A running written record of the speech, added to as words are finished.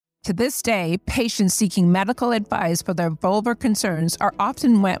To this day, patients seeking medical advice for their vulvar concerns are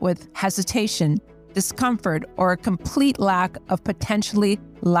often met with hesitation, discomfort, or a complete lack of potentially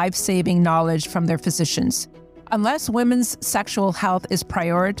life-saving knowledge from their physicians. Unless women's sexual health is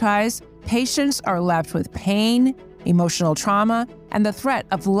prioritized, patients are left with pain, emotional trauma, and the threat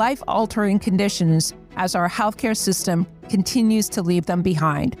of life-altering conditions as our healthcare system continues to leave them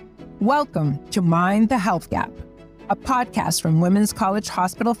behind. Welcome to Mind the Health Gap, a podcast from Women's College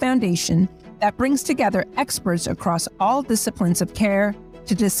Hospital Foundation that brings together experts across all disciplines of care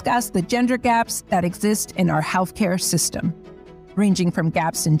to discuss the gender gaps that exist in our healthcare system, ranging from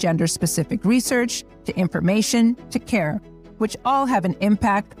gaps in gender-specific research to information to care, which all have an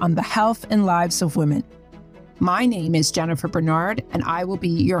impact on the health and lives of women. My name is Jennifer Bernard, and I will be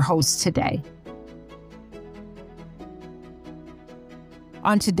your host today.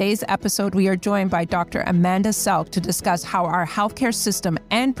 On today's episode, we are joined by Dr. Amanda Selk to discuss how our healthcare system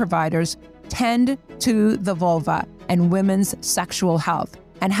and providers tend to the vulva and women's sexual health,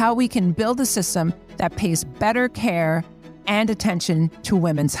 and how we can build a system that pays better care and attention to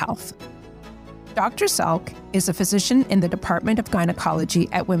women's health. Dr. Selk is a physician in the Department of Gynecology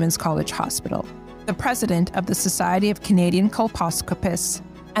at Women's College Hospital, the president of the Society of Canadian Colposcopists,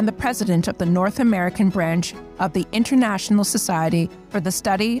 and the president of the North American branch of the International Society for the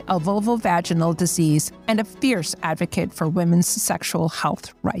Study of Vulvovaginal Disease, and a fierce advocate for women's sexual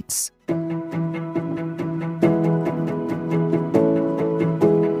health rights.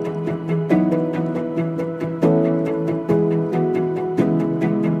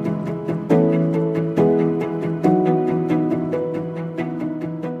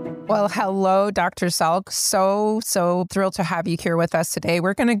 Well, hello, Dr. Selk. So thrilled to have you here with us today.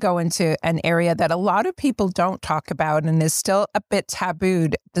 We're going to go into an area that a lot of people don't talk about and is still a bit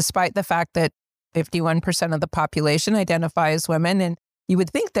tabooed, despite the fact that 51% of the population identify as women. And you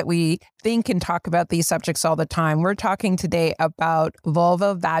would think that we think and talk about these subjects all the time. We're talking today about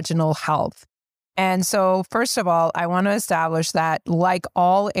vulvovaginal health. And so, first of all, I want to establish that, like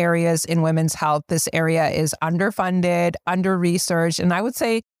all areas in women's health, this area is underfunded, under-researched, and I would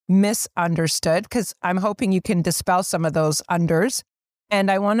say misunderstood, because I'm hoping you can dispel some of those unders. And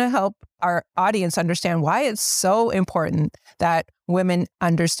I want to help our audience understand why it's so important that women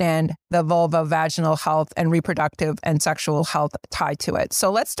understand the vulvovaginal health and reproductive and sexual health tied to it. So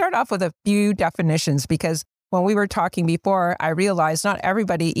let's start off with a few definitions, because when we were talking before, I realized not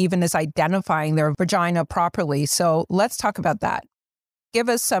everybody even is identifying their vagina properly. So let's talk about that. Give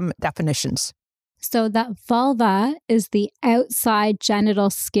us some definitions. So that vulva is the outside genital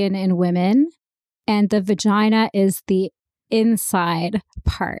skin in women, and the vagina is the inside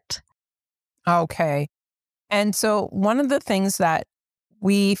part. Okay. And so one of the things that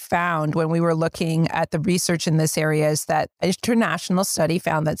we found when we were looking at the research in this area is that an international study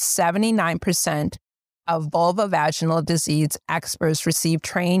found that 79% of vulvovaginal disease experts receive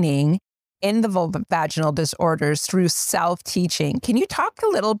training in the vulvovaginal disorders through self-teaching. Can you talk a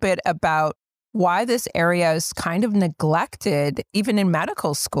little bit about why this area is kind of neglected, even in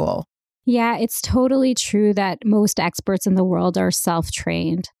medical school? Yeah, it's totally true that most experts in the world are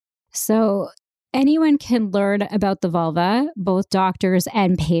self-trained. So anyone can learn about the vulva, both doctors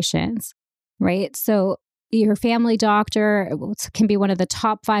and patients, right? So your family doctor can be one of the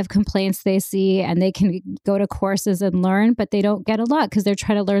top 5 complaints they see, and they can go to courses and learn, but they don't get a lot because they're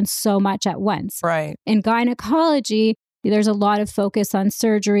trying to learn so much at once. Right. In gynecology, there's a lot of focus on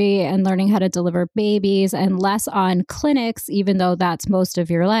surgery and learning how to deliver babies and less on clinics, even though that's most of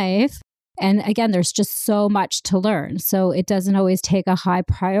your life. And again, there's just so much to learn. So it doesn't always take a high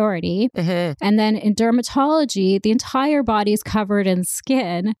priority. Mm-hmm. And then in dermatology, the entire body is covered in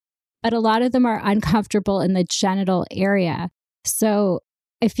skin, but a lot of them are uncomfortable in the genital area. So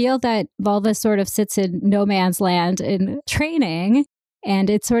I feel that vulva sort of sits in no man's land in training,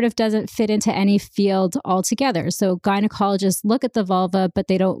 and it sort of doesn't fit into any field altogether. So gynecologists look at the vulva, but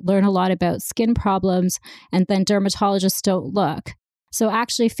they don't learn a lot about skin problems, and then dermatologists don't look. So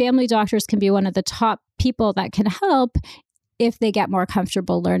actually, family doctors can be one of the top people that can help if they get more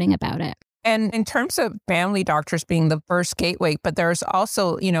comfortable learning about it. And in terms of family doctors being the first gateway, but there's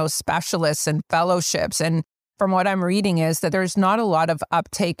also, specialists and fellowships. And from what I'm reading is that there's not a lot of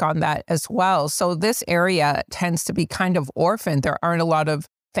uptake on that as well. So this area tends to be kind of orphaned. There aren't a lot of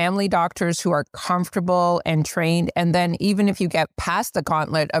family doctors who are comfortable and trained. And then even if you get past the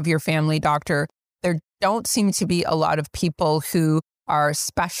gauntlet of your family doctor, there don't seem to be a lot of people who are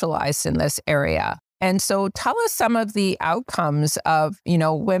specialized in this area. And so tell us some of the outcomes of,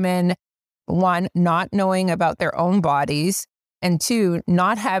 women, one, not knowing about their own bodies, and 2,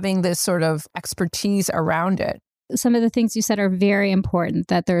 not having this sort of expertise around it. some of the things you said are very important,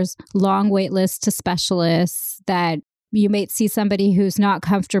 that there's long wait lists to specialists, that you might see somebody who's not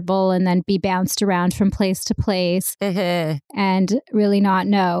comfortable and then be bounced around from place to place and really not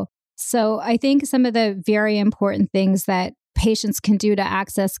know. So I think some of the very important things that patients can do to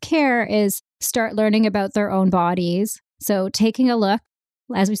access care is start learning about their own bodies. So taking a look,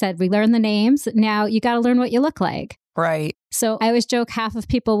 as we said, we learn the names. Now you got to learn what you look like. Right. So I always joke half of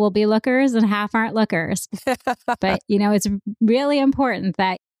people will be lookers and half aren't lookers. But, it's really important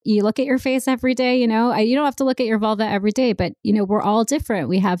that you look at your face every day. You don't have to look at your vulva every day, but, we're all different.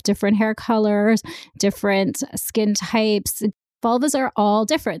 We have different hair colors, different skin types. Vulvas are all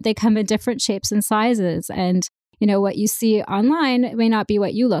different. They come in different shapes and sizes. And, what you see online may not be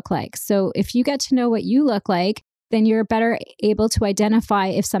what you look like. So if you get to know what you look like, then you're better able to identify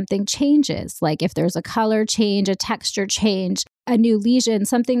if something changes, like if there's a color change, a texture change, a new lesion,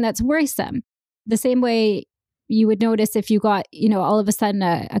 something that's worrisome. The same way you would notice if you got, all of a sudden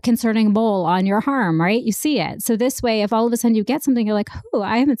a concerning mole on your arm, right? You see it. So this way, if all of a sudden you get something, you're like, oh,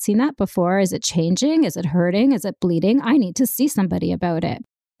 I haven't seen that before. Is it changing? Is it hurting? Is it bleeding? I need to see somebody about it.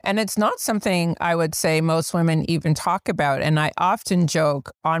 And it's not something I would say most women even talk about. And I often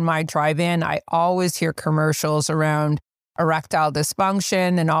joke on my drive-in, I always hear commercials around erectile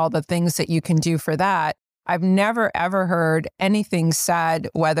dysfunction and all the things that you can do for that. I've never, ever heard anything said,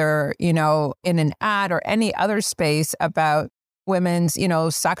 whether, in an ad or any other space about women's,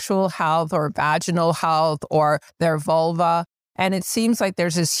 sexual health or vaginal health or their vulva. And it seems like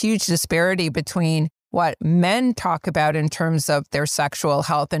there's this huge disparity between what men talk about in terms of their sexual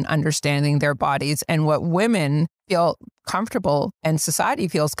health and understanding their bodies and what women feel comfortable and society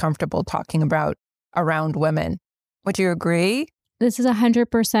feels comfortable talking about around women. Would you agree? This is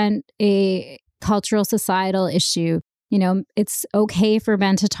 100% a cultural societal issue. It's okay for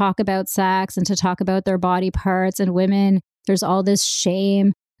men to talk about sex and to talk about their body parts, and women, there's all this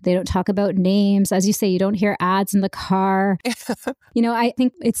shame. They don't talk about names. As you say, you don't hear ads in the car. I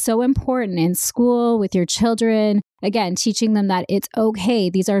think it's so important in school with your children, again, teaching them that it's okay.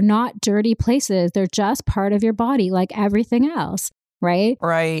 These are not dirty places. They're just part of your body like everything else, right?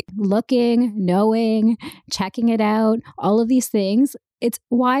 Right. Looking, knowing, checking it out, all of these things. It's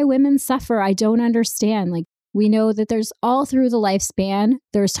why women suffer. I don't understand. Like, we know that there's all through the lifespan,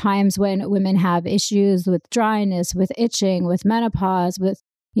 there's times when women have issues with dryness, with itching, with menopause, with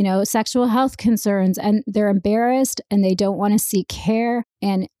sexual health concerns, and they're embarrassed and they don't want to seek care.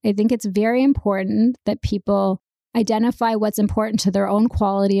 And I think it's very important that people identify what's important to their own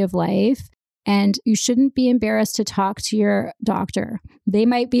quality of life. And you shouldn't be embarrassed to talk to your doctor. They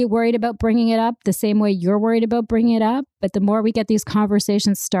might be worried about bringing it up the same way you're worried about bringing it up. But the more we get these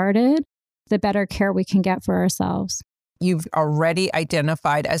conversations started, the better care we can get for ourselves. You've already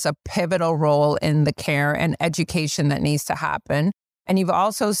identified as a pivotal role in the care and education that needs to happen. And you've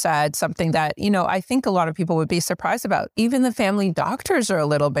also said something that, I think a lot of people would be surprised about. Even the family doctors are a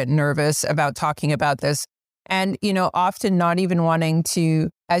little bit nervous about talking about this. And, often not even wanting to,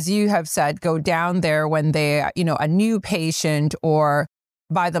 as you have said, go down there when they, a new patient or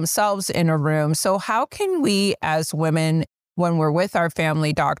by themselves in a room. So how can we as women, when we're with our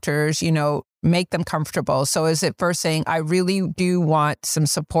family doctors, make them comfortable? So is it first saying, I really do want some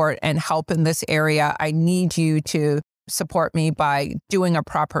support and help in this area. I need you to support me by doing a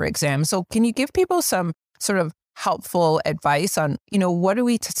proper exam. So can you give people some sort of helpful advice on, what do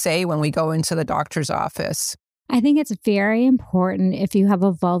we say when we go into the doctor's office? I think it's very important if you have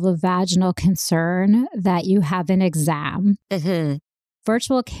a vulvovaginal concern that you have an exam. Mm-hmm.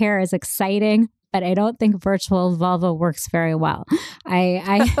 Virtual care is exciting, but I don't think virtual vulva works very well.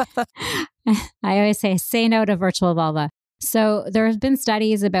 I always say no to virtual vulva. So there have been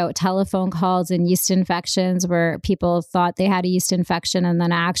studies about telephone calls and yeast infections where people thought they had a yeast infection. And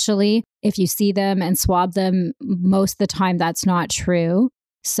then actually, if you see them and swab them, most of the time that's not true.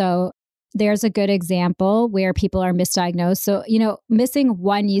 So there's a good example where people are misdiagnosed. So, missing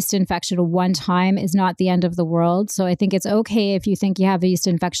one yeast infection one time is not the end of the world. So I think it's okay if you think you have a yeast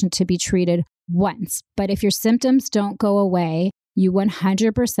infection to be treated once. But if your symptoms don't go away, you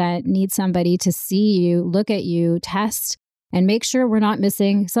 100% need somebody to see you, look at you, test, and make sure we're not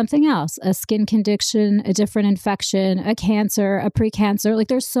missing something else, a skin condition, a different infection, a cancer, a precancer. Like,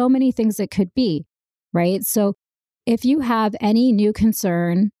 there's so many things it could be, right? So if you have any new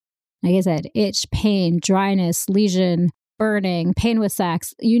concern, like I said, itch, pain, dryness, lesion, burning, pain with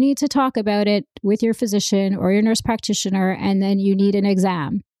sex, you need to talk about it with your physician or your nurse practitioner, and then you need an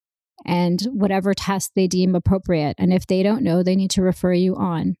exam and whatever test they deem appropriate. And if they don't know, they need to refer you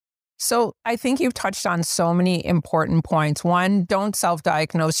on. So I think you've touched on so many important points. One, don't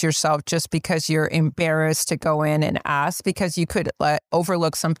self-diagnose yourself just because you're embarrassed to go in and ask, because you could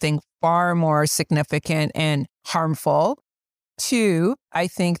overlook something far more significant and harmful. Two, I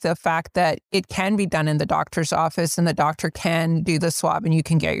think the fact that it can be done in the doctor's office and the doctor can do the swab and you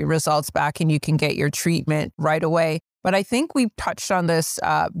can get your results back and you can get your treatment right away. But I think we've touched on this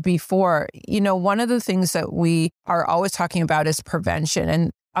before. One of the things that we are always talking about is prevention. And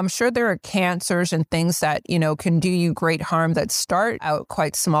I'm sure there are cancers and things that, can do you great harm that start out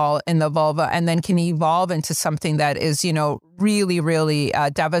quite small in the vulva and then can evolve into something that is, really, really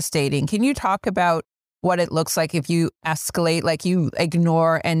devastating. Can you talk about what it looks like if you escalate, like you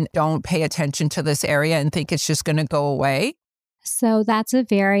ignore and don't pay attention to this area and think it's just going to go away? So that's a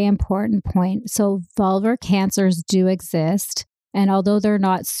very important point. So vulvar cancers do exist. And although they're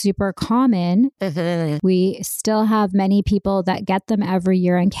not super common, we still have many people that get them every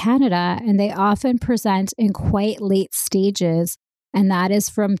year in Canada, and they often present in quite late stages. And that is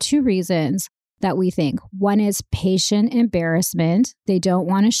from two reasons that we think. One is patient embarrassment. They don't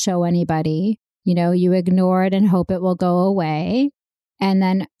want to show anybody. You ignore it and hope it will go away. And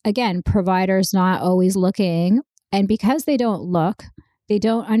then again, providers not always looking. And because they don't look, they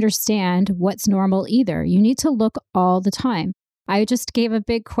don't understand what's normal either. You need to look all the time. I just gave a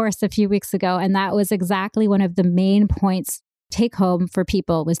big course a few weeks ago, and that was exactly one of the main points take home for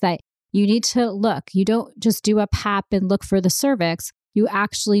people was that you need to look. You don't just do a pap and look for the cervix. You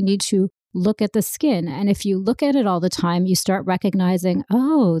actually need to look at the skin. And if you look at it all the time, you start recognizing,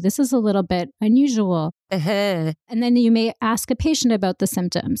 oh, this is a little bit unusual. And then you may ask a patient about the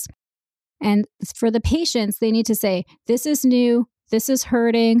symptoms. And for the patients, they need to say, this is new, this is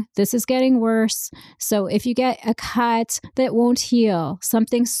hurting, this is getting worse. So if you get a cut that won't heal,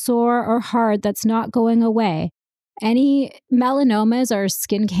 something sore or hard that's not going away, any melanomas or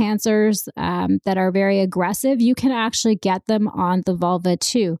skin cancers that are very aggressive, you can actually get them on the vulva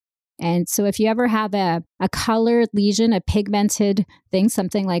too. And so if you ever have a colored lesion, a pigmented thing,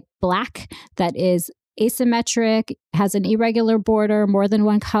 something like black that is asymmetric, has an irregular border, more than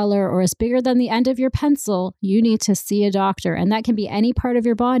one color, or is bigger than the end of your pencil, you need to see a doctor. And that can be any part of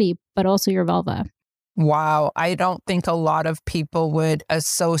your body, but also your vulva. Wow. I don't think a lot of people would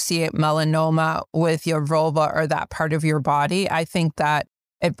associate melanoma with your vulva or that part of your body. I think that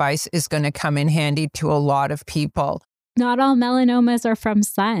advice is going to come in handy to a lot of people. Not all melanomas are from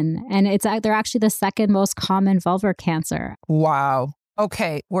sun, and they're actually the second most common vulvar cancer. Wow.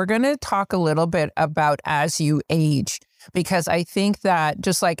 Okay, we're going to talk a little bit about as you age, because I think that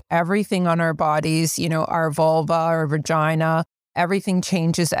just like everything on our bodies, our vulva, our vagina, everything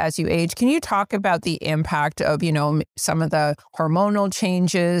changes as you age. Can you talk about the impact of, some of the hormonal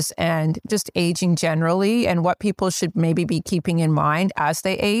changes and just aging generally and what people should maybe be keeping in mind as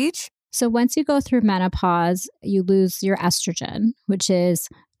they age? So once you go through menopause, you lose your estrogen, which is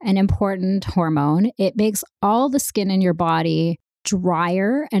an important hormone. It makes all the skin in your body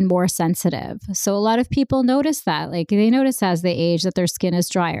drier and more sensitive. So a lot of people notice that, like they notice as they age that their skin is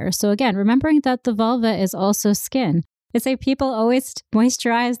drier. So again, remembering that the vulva is also skin. It's like people always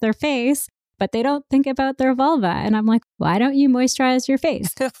moisturize their face, but they don't think about their vulva. And I'm like, why don't you moisturize your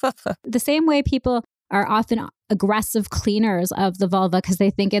face? The same way people are often aggressive cleaners of the vulva because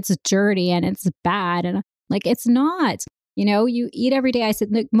they think it's dirty and it's bad. And like, it's not. You eat every day. I said,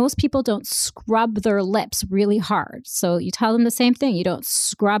 look, most people don't scrub their lips really hard. So you tell them the same thing. You don't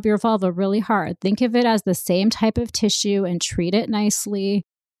scrub your vulva really hard. Think of it as the same type of tissue and treat it nicely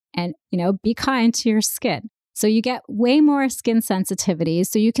and, be kind to your skin. So you get way more skin sensitivities.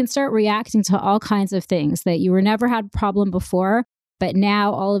 So you can start reacting to all kinds of things that you never had a problem before. But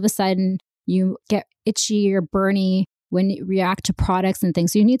now all of a sudden you get itchy or burny when you react to products and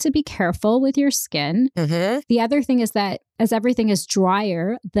things. So you need to be careful with your skin. The other thing is that as everything is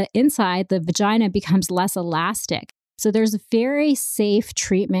drier, the inside, the vagina becomes less elastic. So there's very safe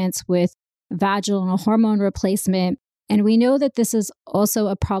treatments with vaginal hormone replacement. And we know that this is also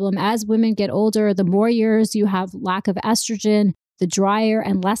a problem as women get older. The more years you have lack of estrogen, the drier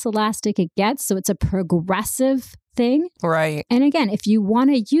and less elastic it gets. So it's a progressive thing. Right. And again, if you want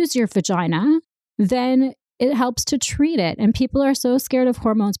to use your vagina, then it helps to treat it. And people are so scared of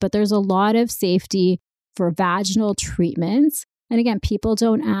hormones, but there's a lot of safety for vaginal treatments. And again, people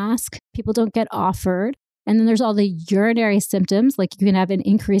don't ask, people don't get offered. And then there's all the urinary symptoms, like you can have an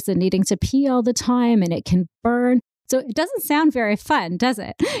increase in needing to pee all the time and it can burn. So it doesn't sound very fun, does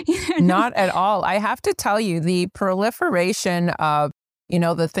it? Not at all. I have to tell you, the proliferation of,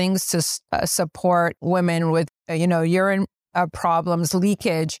 the things to support women with, urine problems,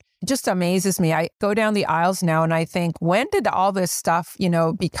 leakage, just amazes me. I go down the aisles now and I think, when did all this stuff,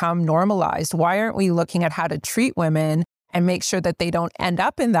 become normalized? Why aren't we looking at how to treat women and make sure that they don't end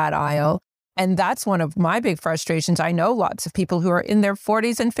up in that aisle? And that's one of my big frustrations. I know lots of people who are in their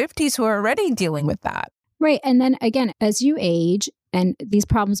 40s and 50s who are already dealing with that. Right. And then again, as you age and these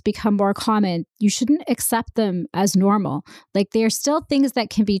problems become more common, you shouldn't accept them as normal. Like, they're still things that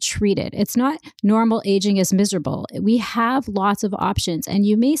can be treated. It's not normal aging is miserable. We have lots of options, and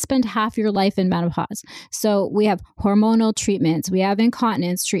you may spend half your life in menopause. So we have hormonal treatments, we have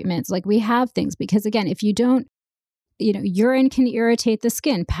incontinence treatments, like we have things, because again, if you don't, urine can irritate the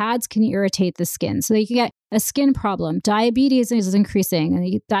skin, pads can irritate the skin. So you can get a skin problem. Diabetes is increasing,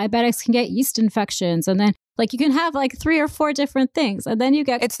 and diabetics can get yeast infections. And then you can have 3 or 4 different things. And then you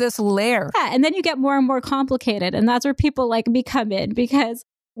get... It's this layer. Yeah, and then you get more and more complicated. And that's where people like me come in, because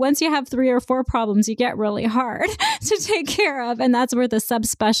once you have 3 or 4 problems, you get really hard to take care of. And that's where the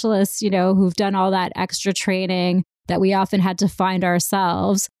subspecialists, who've done all that extra training that we often had to find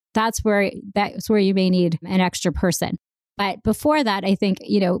ourselves, that's where you may need an extra person. But before that, I think,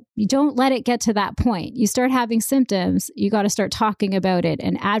 you don't let it get to that point. You start having symptoms, you got to start talking about it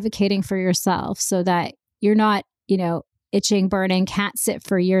and advocating for yourself so that you're not, itching, burning, can't sit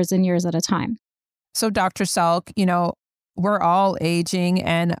for years and years at a time. So Dr. Selk, we're all aging,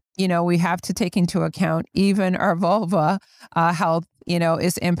 and, we have to take into account even our vulva health,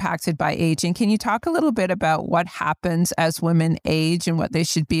 is impacted by aging. Can you talk a little bit about what happens as women age and what they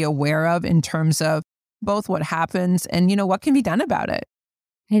should be aware of in terms of both what happens and, what can be done about it?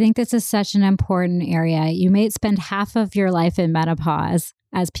 I think this is such an important area. You may spend half of your life in menopause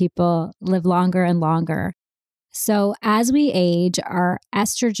as people live longer and longer. So as we age, our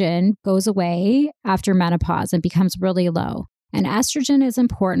estrogen goes away after menopause and becomes really low. And estrogen is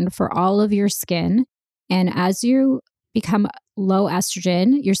important for all of your skin. And as you become low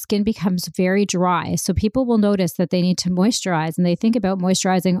estrogen, your skin becomes very dry. So people will notice that they need to moisturize, and they think about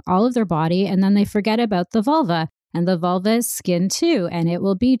moisturizing all of their body, and then they forget about the vulva. And the vulva is skin too, and it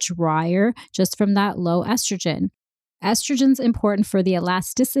will be drier just from that low estrogen. Estrogen's important for the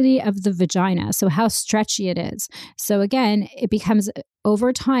elasticity of the vagina, so how stretchy it is. So again, it becomes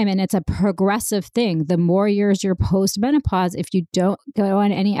over time, and it's a progressive thing. The more years you're post-menopause, if you don't go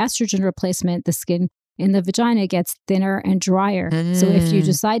on any estrogen replacement, the skin in the vagina gets thinner and drier. So if you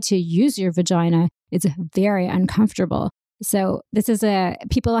decide to use your vagina, it's very uncomfortable. So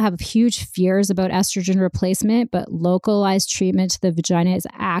people have huge fears about estrogen replacement, but localized treatment to the vagina is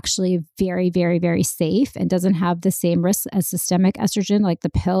actually very, very, very safe and doesn't have the same risks as systemic estrogen, like the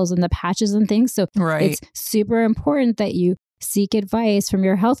pills and the patches and things. So It's super important that you seek advice from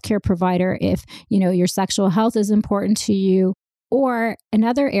your healthcare provider if, your sexual health is important to you. Or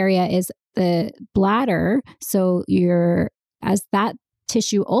another area is the bladder. So as that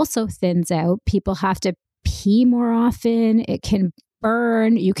tissue also thins out, people have to pee more often. It can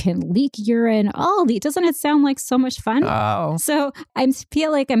burn. You can leak urine. Doesn't it sound like so much fun? Oh. So I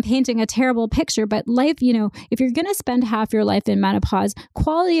feel like I'm painting a terrible picture, but life, if you're going to spend half your life in menopause,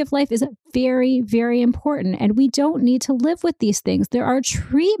 quality of life is very, very important. And we don't need to live with these things. There are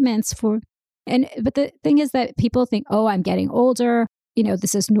treatments but the thing is that people think, I'm getting older,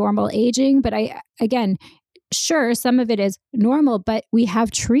 this is normal aging. But sure, some of it is normal, but we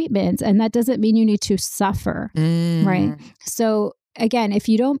have treatments, and that doesn't mean you need to suffer, right? So again, if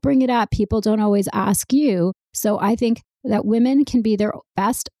you don't bring it up, people don't always ask you. So I think that women can be their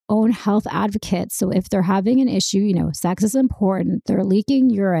best own health advocates. So if they're having an issue, sex is important, they're leaking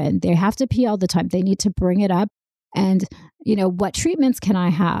urine, they have to pee all the time, they need to bring it up. And, what treatments can I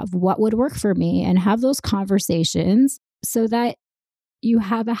have? What would work for me? And have those conversations so that you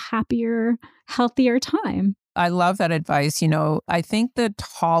have a happier, healthier time. I love that advice. I think that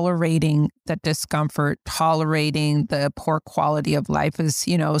tolerating the discomfort, tolerating the poor quality of life is,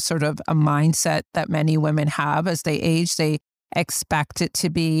 sort of a mindset that many women have as they age. They expect it to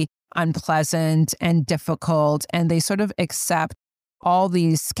be unpleasant and difficult, and they sort of accept all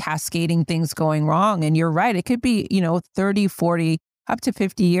these cascading things going wrong. And you're right. It could be, 30, 40, up to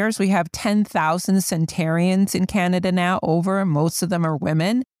 50 years. We have 10,000 centenarians in Canada now, most of them are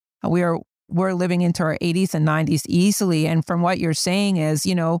women. We're living into our 80s and 90s easily. And from what you're saying is,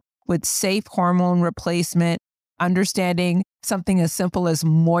 with safe hormone replacement, understanding something as simple as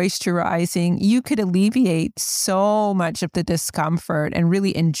moisturizing, you could alleviate so much of the discomfort and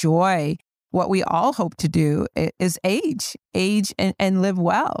really enjoy what we all hope to do is age and live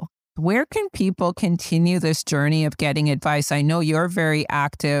well. Where can people continue this journey of getting advice? I know you're very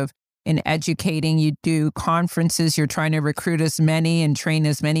active in educating. You do conferences. You're trying to recruit as many and train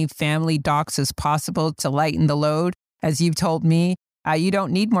as many family docs as possible to lighten the load, as you've told me. You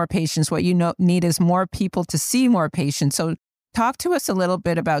don't need more patients. What you need is more people to see more patients. So talk to us a little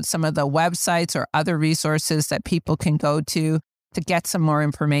bit about some of the websites or other resources that people can go to get some more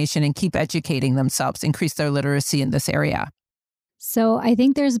information and keep educating themselves, increase their literacy in this area. So I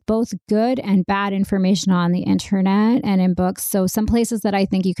think there's both good and bad information on the internet and in books. So some places that I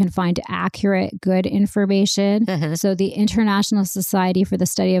think you can find accurate, good information. So the International Society for the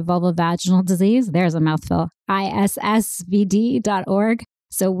Study of Vulvovaginal Disease, there's a mouthful, issvd.org.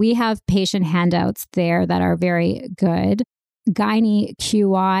 So we have patient handouts there that are very good.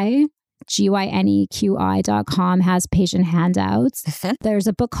 GyneQI, gyneqi.com has patient handouts. There's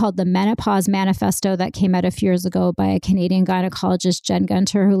a book called The Menopause Manifesto that came out a few years ago by a Canadian gynecologist, Jen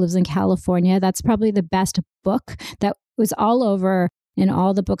Gunter, who lives in California. That's probably the best book that was all over in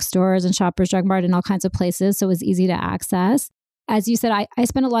all the bookstores and Shoppers Drug Mart and all kinds of places. So it was easy to access. As you said, I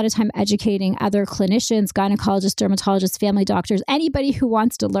spend a lot of time educating other clinicians, gynecologists, dermatologists, family doctors. Anybody who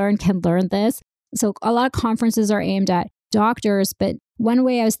wants to learn can learn this. So a lot of conferences are aimed at doctors, but one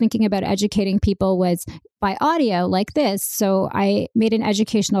way I was thinking about educating people was by audio like this. So I made an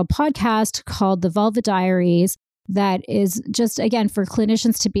educational podcast called The Vulva Diaries that is just, again, for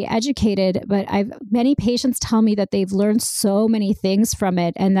clinicians to be educated. But many patients tell me that they've learned so many things from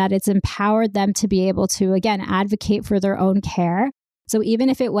it and that it's empowered them to be able to, again, advocate for their own care. So even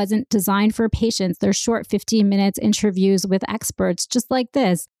if it wasn't designed for patients, they're short 15 minutes interviews with experts just like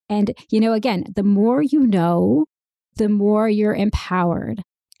this. And, again, the more you know, the more you're empowered.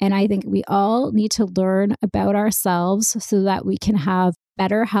 And I think we all need to learn about ourselves so that we can have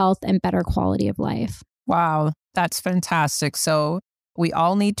better health and better quality of life. Wow, that's fantastic. So we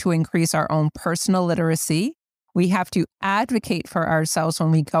all need to increase our own personal literacy. We have to advocate for ourselves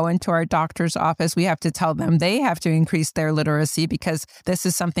when we go into our doctor's office. We have to tell them they have to increase their literacy because this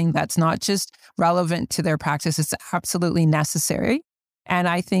is something that's not just relevant to their practice, it's absolutely necessary. And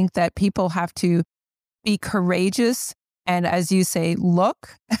I think that people have to be courageous and, as you say, look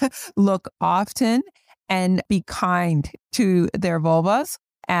often and be kind to their vulvas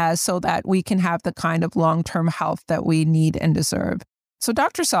so that we can have the kind of long-term health that we need and deserve. So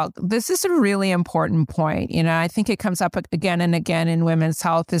Dr. Selk, this is a really important point. I think it comes up again and again in women's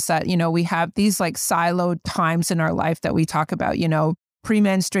health is that, we have these like siloed times in our life that we talk about,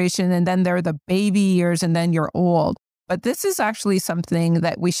 pre-menstruation, and then there are the baby years, and then you're old. But this is actually something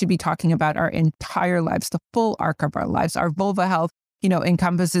that we should be talking about our entire lives, the full arc of our lives. Our vulva health,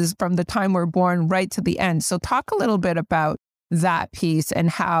 encompasses from the time we're born right to the end. So talk a little bit about that piece and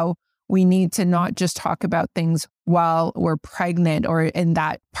how we need to not just talk about things while we're pregnant or in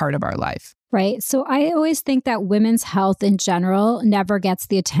that part of our life. Right. So I always think that women's health in general never gets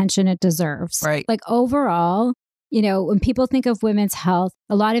the attention it deserves. Right. Like overall, when people think of women's health,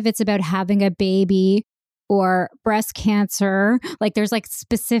 a lot of it's about having a baby or breast cancer. Like there's like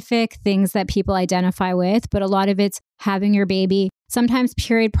specific things that people identify with, but a lot of it's having your baby, sometimes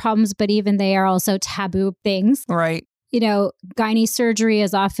period problems, but even they are also taboo things. Right. Gynae surgery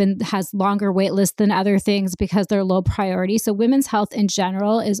has longer wait lists than other things because they're low priority. So women's health in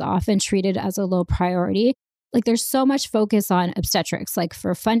general is often treated as a low priority. Like there's so much focus on obstetrics, like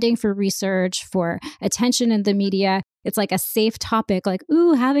for funding, for research, for attention in the media. It's like a safe topic, like,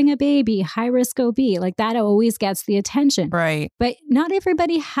 ooh, having a baby, high risk OB, like that always gets the attention. Right. But not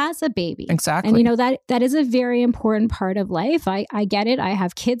everybody has a baby. Exactly. And that is a very important part of life. I get it. I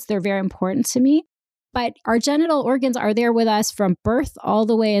have kids. They're very important to me. But our genital organs are there with us from birth all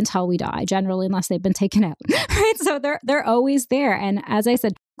the way until we die, generally, unless they've been taken out, right? So they're always there. And as I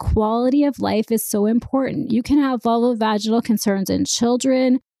said, quality of life is so important. You can have vulvovaginal concerns in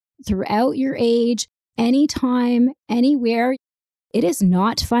children throughout your age, anytime, anywhere. It is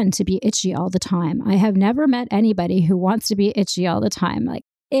not fun to be itchy all the time. I have never met anybody who wants to be itchy all the time, like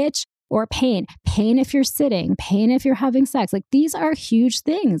itch or pain. Pain if you're sitting, pain if you're having sex. Like these are huge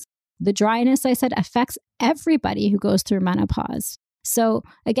things. The dryness, I said, affects everybody who goes through menopause. So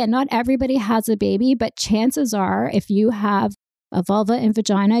again, not everybody has a baby, but chances are if you have a vulva and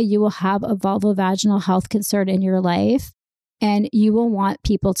vagina, you will have a vulvovaginal health concern in your life. And you will want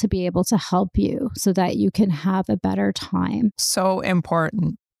people to be able to help you so that you can have a better time. So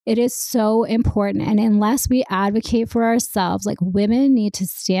important. It is so important. And unless we advocate for ourselves, like women need to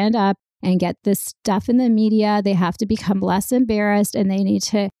stand up and get this stuff in the media. They have to become less embarrassed and they need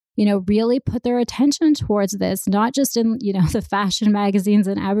to really put their attention towards this, not just in, the fashion magazines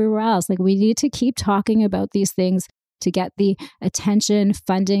and everywhere else. Like we need to keep talking about these things to get the attention,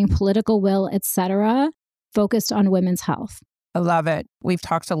 funding, political will, etc., focused on women's health. I love it. We've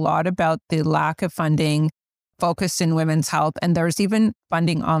talked a lot about the lack of funding focused in women's health. And there's even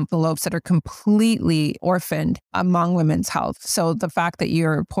funding envelopes that are completely orphaned among women's health. So the fact that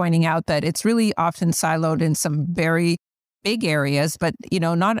you're pointing out that it's really often siloed in some very big areas, but,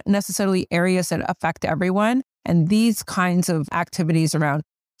 not necessarily areas that affect everyone. And these kinds of activities around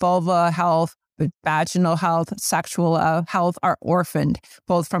vulva health, vaginal health, sexual health are orphaned,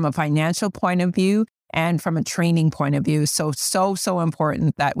 both from a financial point of view and from a training point of view. So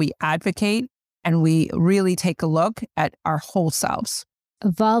important that we advocate and we really take a look at our whole selves.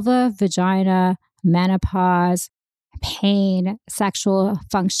 Vulva, vagina, menopause, pain, sexual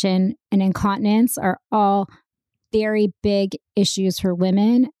function, and incontinence are all very big issues for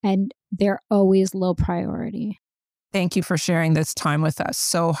women, and they're always low priority. Thank you for sharing this time with us.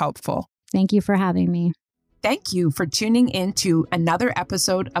 So helpful. Thank you for having me. Thank you for tuning in to another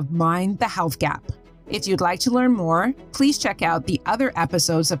episode of Mind the Health Gap. If you'd like to learn more, please check out the other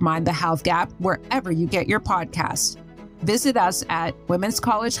episodes of Mind the Health Gap wherever you get your podcasts. Visit us at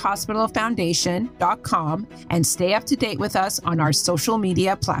womenscollegehospitalfoundation.com and stay up to date with us on our social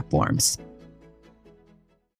media platforms.